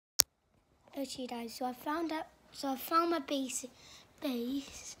Okay, guys. So I found out. So I found my base.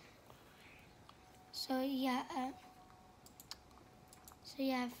 So yeah.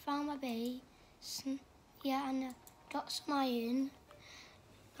 I found my base. Yeah, and got some iron.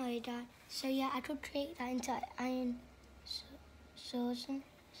 Oh, died. So yeah, I could create that into iron swords.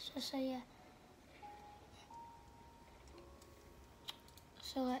 So yeah.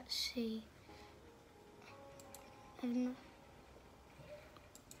 So let's see.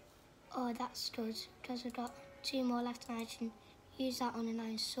 Oh, that's good, because I've got 2 more left and I can use that on an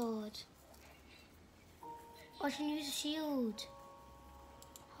iron sword. I can use a shield.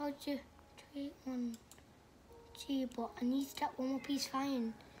 How do you create one? Gee, but I need to get 1 more piece of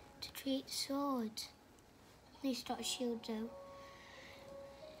iron to create the sword. I need to start a shield though.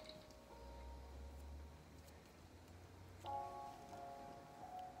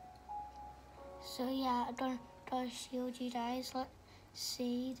 So yeah, I got a shield, you guys. Let's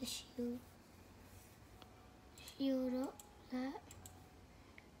see the shield. Shield up there.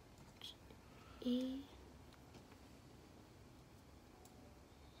 E.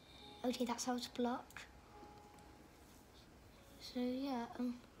 Okay, that's how to block. So yeah,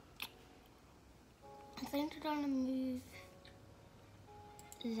 I think I'm gonna move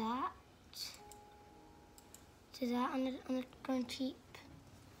that to that, and I'm going to keep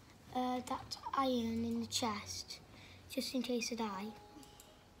that iron in the chest, just in case I die.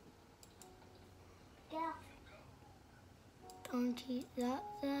 Yeah. Don't keep that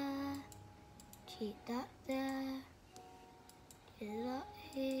there. Keep that there. Keep that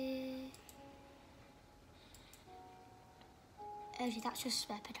here. Actually, that's just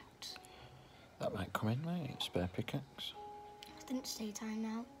spare pickaxe. That might come in, mate. Spare pickaxe. I think it's daytime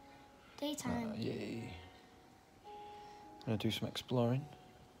now. Daytime. Yay. Gonna do some exploring.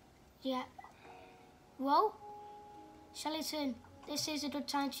 Yeah. Whoa. Shellington, this is a good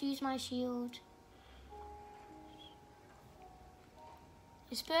time to use my shield.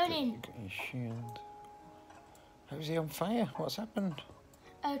 It's burning. Get your shield. How's he on fire? What's happened?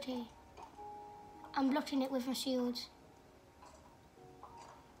 Okay. I'm blocking it with my shield.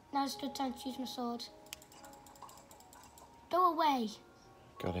 Now's a good time to use my sword. Go away.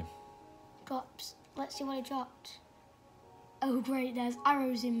 Got him. Drops. Let's see what it dropped. Oh great, there's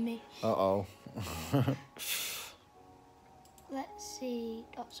arrows in me. Uh-oh. Let's see.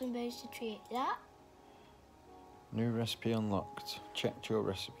 Got some berries to treat that. New recipe unlocked. Check your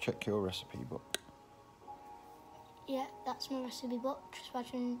recipe book. Yeah, that's my recipe book, so I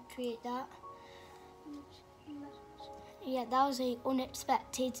can create that. Yeah, that was a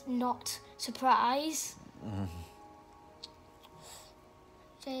unexpected, not surprise.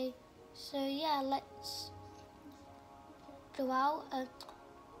 Okay, so yeah, let's go out.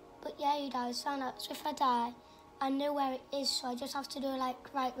 But yeah, you guys found out. So if I die, I know where it is, so I just have to do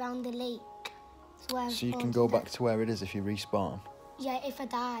like right round the lake. So you can go back to where it is if you respawn? Yeah, if I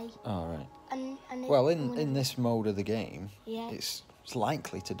die. Oh, right. And well, in this mode of the game, yeah, it's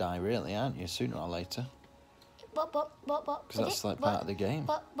likely to die, really, aren't you? Sooner or later. But. Because that's like part of the game.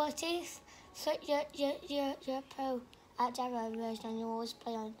 But if so you're a pro at Java version and you always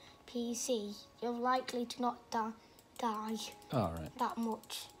play on PC, you're likely to not die. Oh, right. That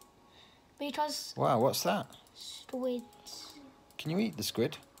much. Because. Wow, what's that? Squids. Can you eat the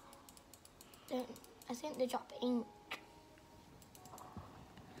squid? I think they drop ink.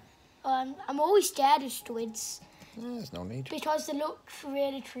 I'm always scared of squids. There's no need. Because they look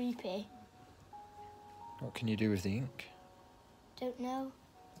really creepy. What can you do with the ink? Don't know.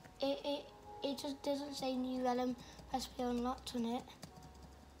 It just doesn't say new recipe unlocked on it.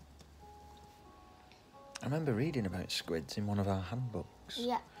 I remember reading about squids in one of our handbooks.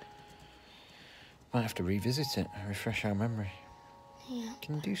 Yeah. Might have to revisit it, refresh our memory. Yeah.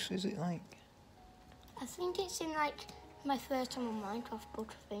 Can you do, is it like? I think it's in like my first time on Minecraft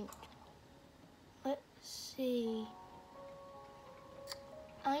book, I think. Let's see.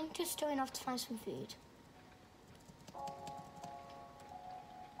 I'm just going off to find some food.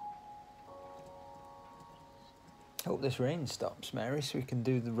 Hope this rain stops, Mary, so we can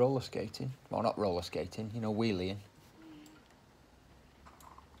do the roller skating. Well, not roller skating, you know, wheeling.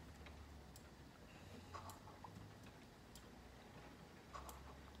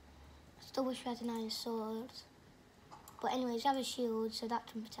 I still wish we had an iron sword. But anyways, we have a shield, so that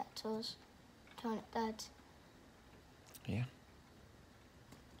can protect us. Turn it dead. Yeah.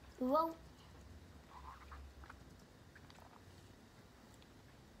 Whoa.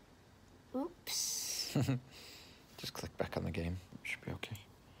 Oops. Just click back on the game. It should be okay.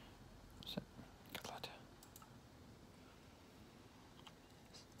 That's it. Good lad.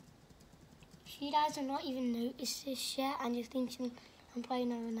 You guys have not even noticed this yet, and you're thinking I'm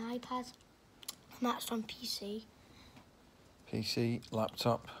playing on an iPad. Matt's on PC. PC,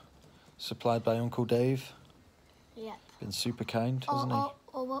 laptop, supplied by Uncle Dave. Yep. Been super kind, hasn't he?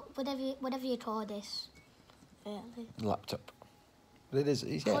 Or whatever you call this. Really. Laptop. But it is,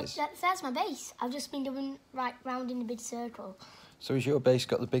 That's my base. I've just been doing right round in the big circle. So has your base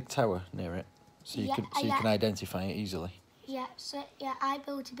got the big tower near it? So you Yeah, you can identify it easily? Yeah, so yeah, I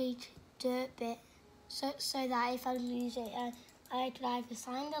built a big dirt bit so that if I lose it, I could either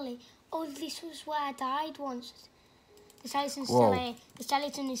find the lead. Oh, this was where I died once. The skeleton's still here. The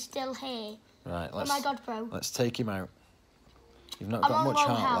skeleton is still here. Right, Oh my God, bro. Let's take him out. You've not I'm got on much low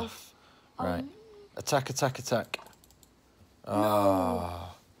heart health. left. Right. Attack, attack, attack. No.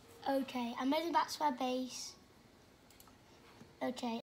 Oh. Okay, I'm heading back to my base. Okay,